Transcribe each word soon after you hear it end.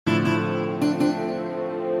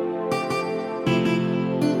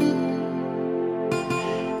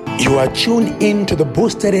You are tuned in to the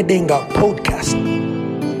Boosted Edenga podcast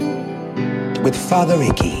with Father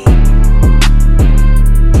Ricky.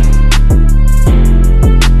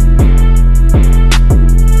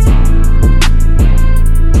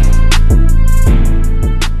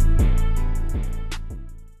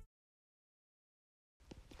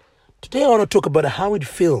 Today I want to talk about how it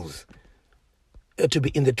feels to be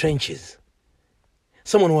in the trenches.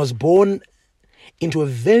 Someone who was born into a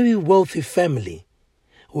very wealthy family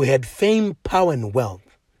who had fame, power, and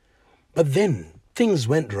wealth. But then things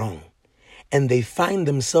went wrong and they find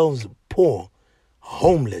themselves poor,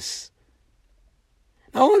 homeless.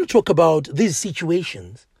 Now I want to talk about these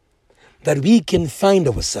situations that we can find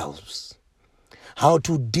ourselves. How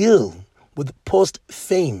to deal with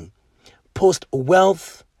post-fame,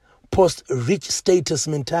 post-wealth, post-rich status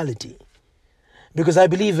mentality. Because I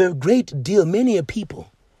believe many people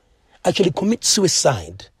actually commit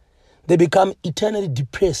suicide. They become eternally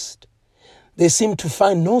depressed. They seem to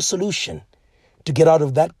find no solution to get out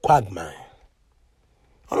of that quagmire.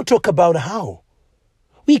 I want to talk about how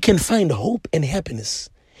we can find hope and happiness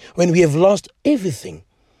when we have lost everything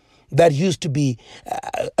that used to be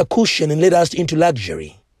a cushion and led us into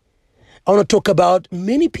luxury. I want to talk about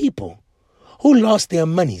many people who lost their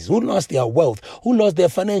monies, who lost their wealth, who lost their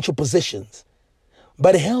financial possessions,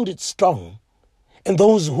 but held it strong, and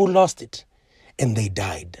those who lost it and they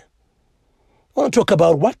died. I want to talk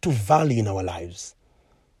about what to value in our lives,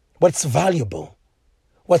 what's valuable,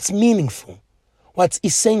 what's meaningful, what's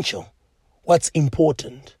essential, what's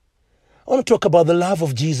important. I want to talk about the love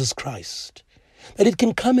of Jesus Christ, that it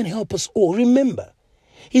can come and help us all. Remember,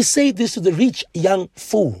 he said this to the rich young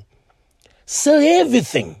fool: sell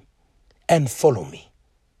everything and follow me.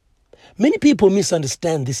 Many people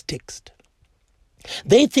misunderstand this text.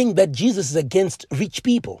 They think that Jesus is against rich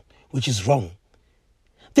people, which is wrong.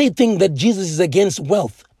 They think that Jesus is against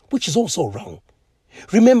wealth, which is also wrong.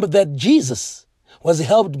 Remember that Jesus was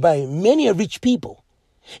helped by many rich people.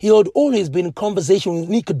 He had always been in conversation with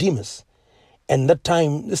Nicodemus. And that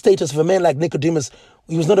time, the status of a man like Nicodemus,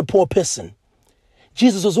 he was not a poor person.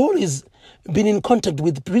 Jesus was always been in contact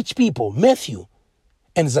with rich people, Matthew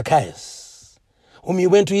and Zacchaeus, whom he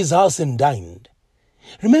went to his house and dined.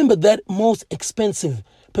 Remember that most expensive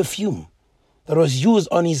perfume that was used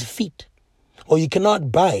on his feet. Or you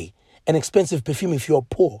cannot buy an expensive perfume if you're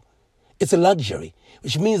poor. It's a luxury,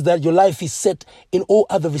 which means that your life is set in all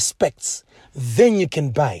other respects. Then you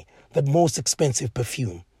can buy that most expensive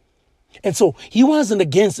perfume. And so he wasn't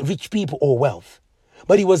against rich people or wealth,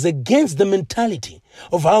 but he was against the mentality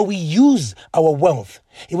of how we use our wealth.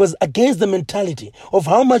 He was against the mentality of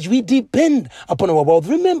how much we depend upon our wealth.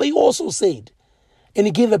 Remember, he also said, and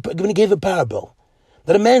when he gave a parable,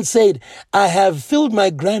 that a man said, I have filled my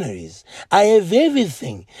granaries. I have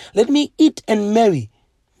everything. Let me eat and marry.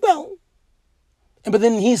 Well, but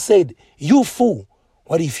then he said, you fool,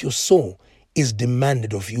 what if your soul is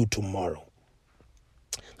demanded of you tomorrow?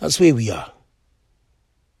 That's where we are.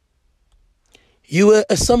 You were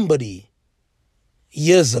a somebody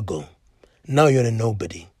years ago. Now you're a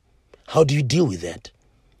nobody. How do you deal with that?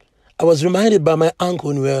 I was reminded by my uncle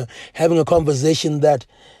when we were having a conversation that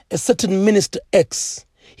a certain minister X,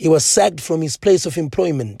 he was sacked from his place of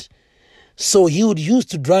employment. So he would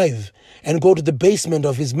used to drive and go to the basement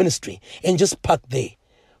of his ministry and just park there.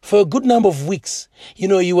 For a good number of weeks,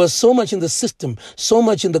 he was so much in the system, so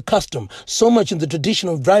much in the custom, so much in the tradition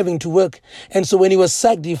of driving to work. And so when he was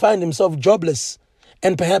sacked, he found himself jobless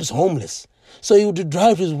and perhaps homeless. So he would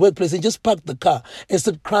drive to his workplace and just park the car and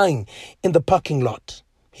start crying in the parking lot.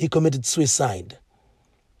 He committed suicide.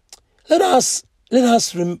 Let us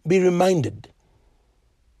be reminded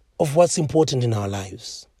of what's important in our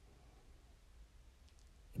lives.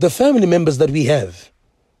 The family members that we have,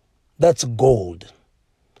 that's gold.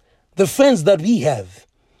 The friends that we have,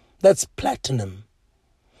 that's platinum.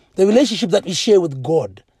 The relationship that we share with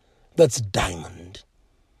God, that's diamond.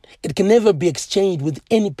 It can never be exchanged with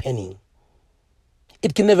any penny.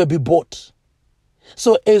 It can never be bought.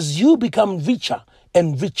 So as you become richer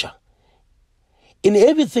and richer in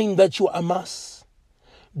everything that you amass,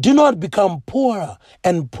 do not become poorer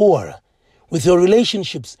and poorer with your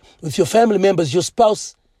relationships, with your family members, your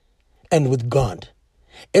spouse, and with God.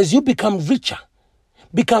 As you become richer,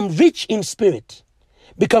 become rich in spirit,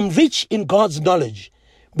 become rich in God's knowledge,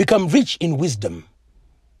 become rich in wisdom.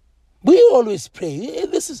 We always pray.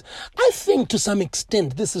 I think to some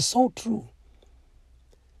extent, this is so true.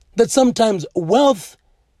 That sometimes wealth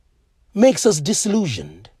makes us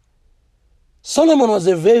disillusioned. Solomon was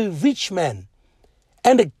a very rich man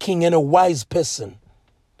and a king and a wise person.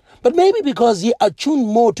 But maybe because he attuned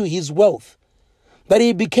more to his wealth, that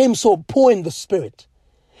he became so poor in the spirit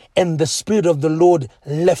and the Spirit of the Lord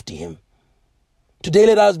left him. Today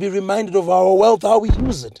let us be reminded of our wealth, how we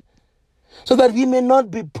use it, so that we may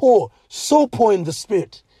not be poor, so poor in the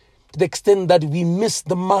Spirit, to the extent that we miss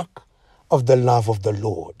the mark of the love of the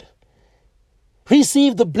Lord.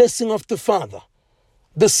 Receive the blessing of the Father,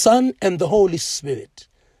 the Son, and the Holy Spirit.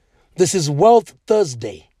 This is Wealth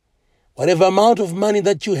Thursday. Whatever amount of money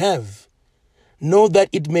that you have, know that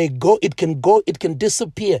it may go, it can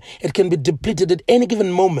disappear, it can be depleted at any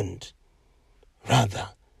given moment. Rather,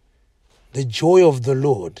 the joy of the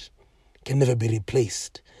Lord can never be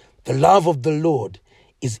replaced. The love of the Lord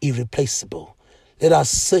is irreplaceable. Let us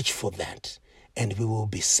search for that, and we will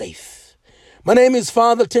be safe. My name is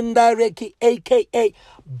Father Tendareki, a.k.a.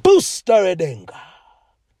 Booster Edenga.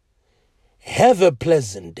 Have a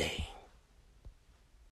pleasant day.